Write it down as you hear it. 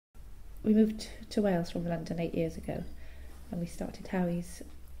we moved to Wales from London 8 years ago, and we started Howie's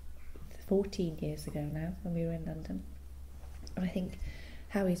 14 years ago now when we were in London. And I think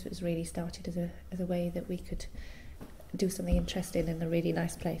Howie's was really started as a way that we could do something interesting in a really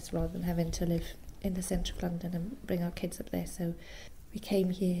nice place rather than having to live in the centre of London and bring our kids up there. So we came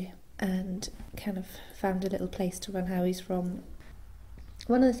here and kind of found a little place to run Howie's from.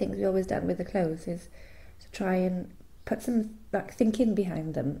 One of the things we always done with the clothes is to try and put some thinking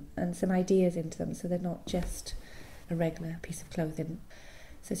behind them and some ideas into them, so they're not just a regular piece of clothing.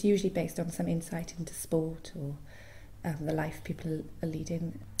 So it's usually based on some insight into sport or the life people are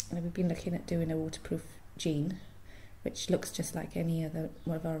leading. And we've been looking at doing a waterproof jean, which looks just like any other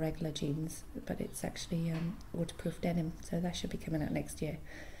one of our regular jeans, but it's actually waterproof denim. So that should be coming out next year,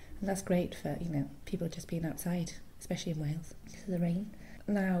 and that's great for people just being outside, especially in Wales because of the rain.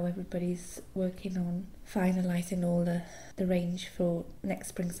 Now everybody's working on finalising all the range for next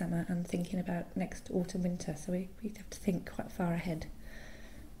spring summer and thinking about next autumn winter, so we have to think quite far ahead,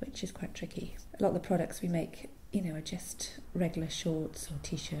 which is quite tricky. A lot of the products we make are just regular shorts or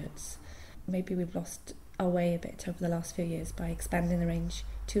t-shirts. Maybe we've lost our way a bit over the last few years by expanding the range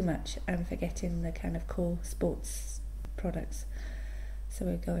too much and forgetting the kind of core sports products. So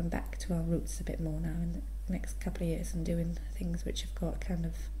we're going back to our roots a bit more now in the next couple of years and doing things which have got kind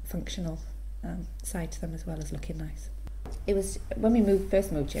of functional side to them as well as looking nice. It was when we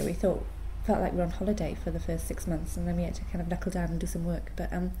first moved here, we felt like we were on holiday for the first 6 months, and then we had to kind of knuckle down and do some work.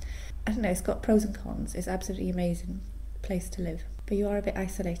 But I don't know, it's got pros and cons. It's absolutely amazing place to live, but you are a bit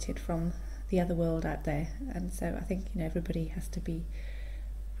isolated from the other world out there, and so I think everybody has to be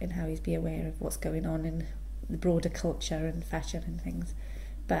in Howie's be aware of what's going on in the broader culture and fashion and things.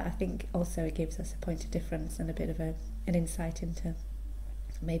 But I think also it gives us a point of difference and a bit of an insight into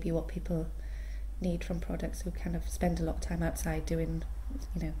maybe what people need from products who kind of spend a lot of time outside doing,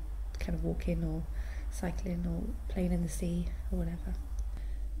 kind of walking or cycling or playing in the sea or whatever.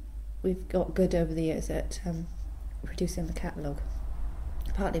 We've got good over the years at reducing the catalogue,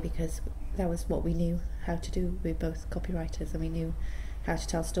 partly because that was what we knew how to do. We're both copywriters and we knew how to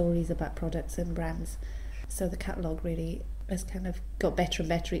tell stories about products and brands. So the catalogue really has kind of got better and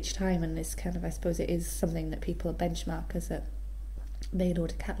better each time, and it's kind of, I suppose it is something that people benchmark as a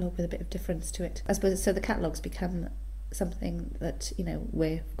mail-order catalogue with a bit of difference to it. I suppose so the catalogue's become something that,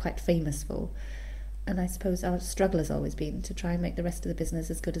 we're quite famous for. And I suppose our struggle has always been to try and make the rest of the business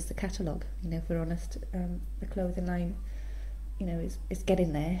as good as the catalogue. If we're honest, the clothing line, is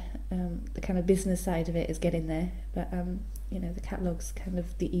getting there. The kind of business side of it is getting there, but the catalogue's kind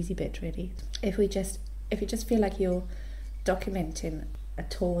of the easy bit really. If you just feel like you're documenting a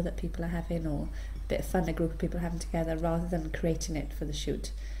tour that people are having or a bit of fun a group of people are having together rather than creating it for the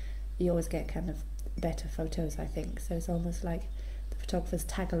shoot, you always get kind of better photos, I think. So it's almost like the photographers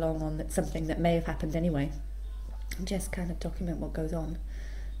tag along on something that may have happened anyway and just kind of document what goes on.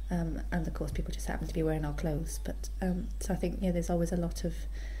 And of course people just happen to be wearing our clothes, but so I think there's always a lot of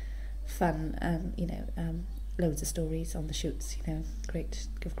fun and loads of stories on the shoots,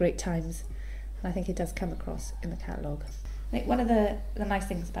 great times, and I think it does come across in the catalogue. I think one of the nice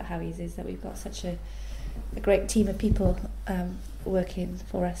things about Howie's is that we've got such a great team of people working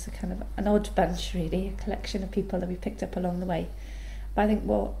for us, a kind of an odd bunch really, a collection of people that we picked up along the way. But I think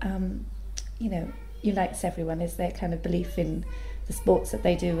what unites everyone is their kind of belief in the sports that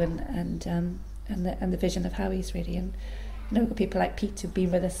they do and the vision of Howie's really. And we've got people like Pete who've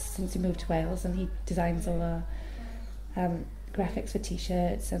been with us since we moved to Wales, and he designs all our graphics for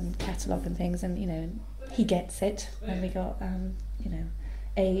t-shirts and catalogue and things, and he gets it. And we got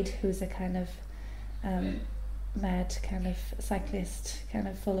Aid, who's a kind of mad kind of cyclist, kind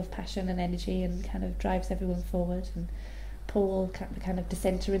of full of passion and energy and kind of drives everyone forward, and Paul, the kind of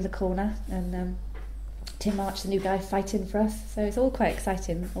dissenter in the corner, and Tim March, the new guy fighting for us. So it's all quite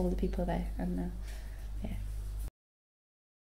exciting, all the people there, and